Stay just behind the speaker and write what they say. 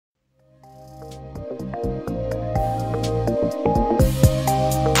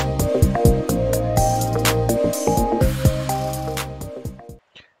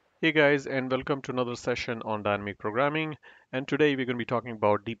Hey guys, and welcome to another session on dynamic programming. And today we're going to be talking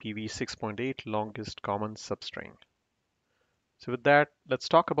about DPV 6.8 longest common substring. So with that, let's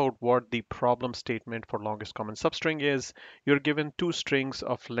talk about what the problem statement for longest common substring is. You're given two strings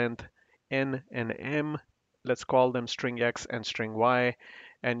of length n and m. Let's call them string x and string y.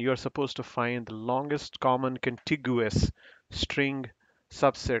 And you're supposed to find the longest common contiguous string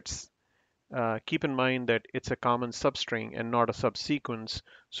subsets. Keep in mind that it's a common substring and not a subsequence,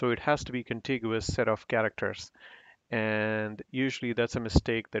 so it has to be contiguous set of characters. And usually that's a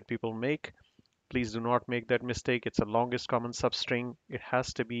mistake that people make. Please do not make that mistake. It's a longest common substring. It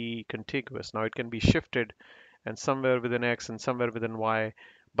has to be contiguous. Now it can be shifted and somewhere within X and somewhere within Y,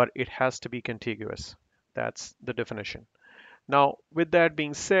 but it has to be contiguous. That's the definition. Now, with that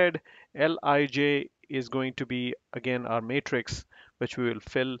being said, Lij is going to be again our matrix, which we will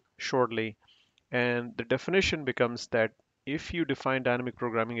fill shortly. And the definition becomes that if you define dynamic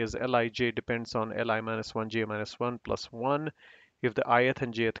programming as Lij depends on Li minus 1, j minus 1 plus 1, if the ith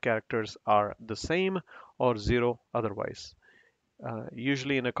and jth characters are the same or 0 otherwise.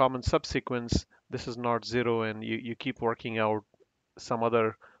 Usually in a common subsequence, this is not 0 and you keep working out some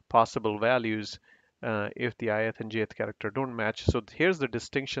other possible values if the ith and jth character don't match. So here's the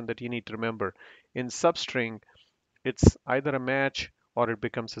distinction that you need to remember. In substring, it's either a match or it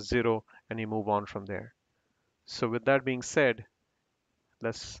becomes a 0 and you move on from there. So with that being said,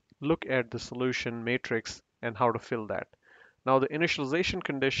 let's look at the solution matrix and how to fill that. Now the initialization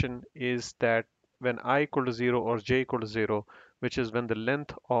condition is that when I equal to 0 or j equal to 0, which is when the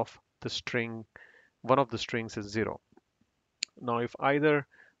length of the string, one of the strings is 0. Now if either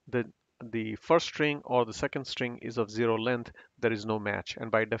the first string or the second string is of 0 length, there is no match. And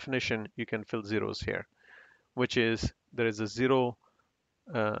by definition, you can fill zeros here, which is there is a 0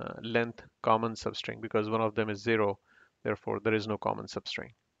 length common substring because one of them is 0. Therefore, there is no common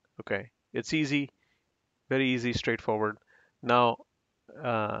substring. Okay, it's easy, very easy, straightforward. Now,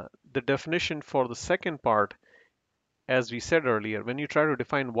 the definition for the second part, as we said earlier, when you try to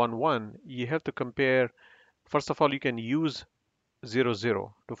define 1, 1, you have to compare. First of all, you can use 0,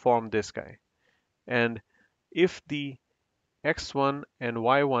 0 to form this guy. And if the x1 and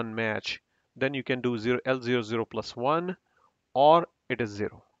y1 match, then you can do 0, L00 plus 1 or it is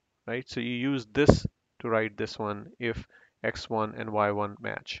 0, right? So you use this to write this one if x1 and y1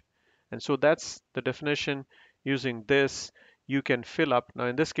 match. And so that's the definition. Using this, you can fill up. Now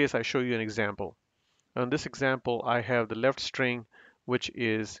in this case, I show you an example. Now in this example, I have the left string, which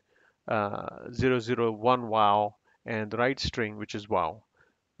is 001 wow, and the right string, which is wow.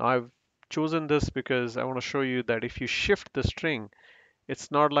 Now I've chosen this because I want to show you that if you shift the string,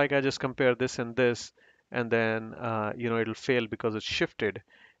 it's not like I just compare this and this and then it'll fail because it's shifted.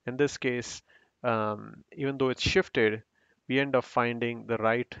 In this case, even though it's shifted, we end up finding the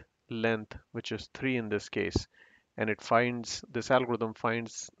right length, which is 3 in this case, and this algorithm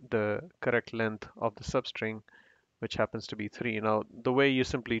finds the correct length of the substring, which happens to be 3. Now the way you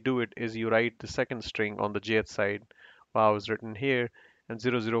simply do it is you write the second string on the jth side. Wow is written here and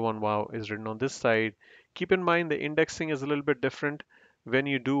 001 wow is written on this side. Keep in mind the indexing is a little bit different when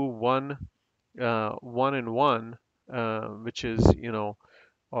you do one and one, which is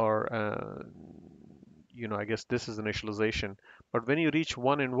or I guess this is initialization. But when you reach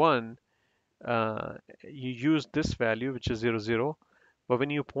one and one, you use this value, which is 0, 0. But when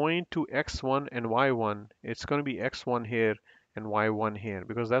you point to x1 and y1, it's going to be x1 here and y1 here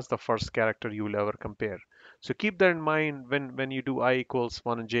because that's the first character you will ever compare. So keep that in mind when you do I equals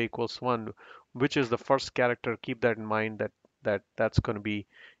 1 and j equals 1, which is the first character. Keep that in mind that's going to be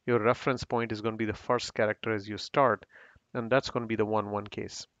your reference point is going to be the first character as you start, and that's going to be the 1, 1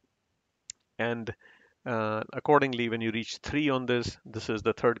 case. And accordingly, when you reach 3 on this, this is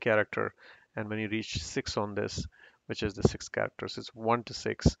the third character. And when you reach 6 on this, which is the sixth character, so it's 1 to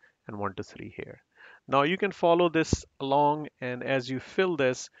 6 and 1 to 3 here. Now you can follow this along, and as you fill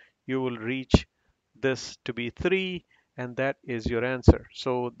this, you will reach this to be 3, and that is your answer.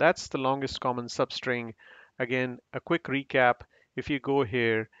 So that's the longest common substring. Again, a quick recap. If you go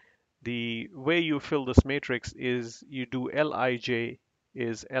here, the way you fill this matrix is you do Lij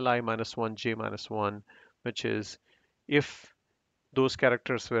is Li minus 1, j minus 1, which is if those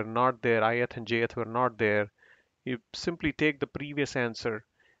characters were not there, ith and jth were not there, you simply take the previous answer,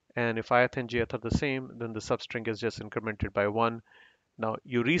 and if ith and jth are the same, then the substring is just incremented by 1. Now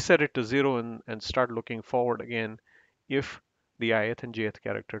you reset it to 0 and start looking forward again if the ith and jth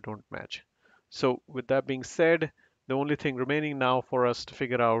character don't match. So with that being said, the only thing remaining now for us to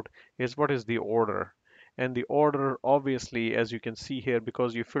figure out is what is the order. And the order, obviously, as you can see here,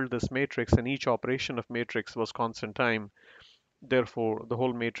 because you filled this matrix and each operation of matrix was constant time, Therefore, the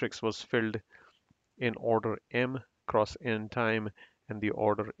whole matrix was filled in order m cross n time, and the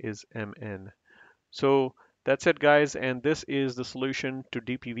order is mn. So that's it, guys, and this is the solution to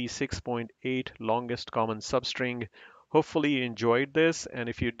DPV 6.8 longest common substring. Hopefully you enjoyed this, and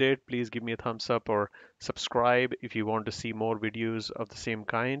if you did, please give me a thumbs up or subscribe if you want to see more videos of the same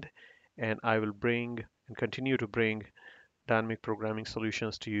kind, and I will bring and continue to bring dynamic programming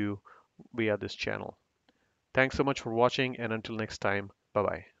solutions to you via this channel. Thanks so much for watching, and until next time, bye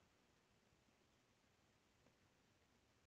bye.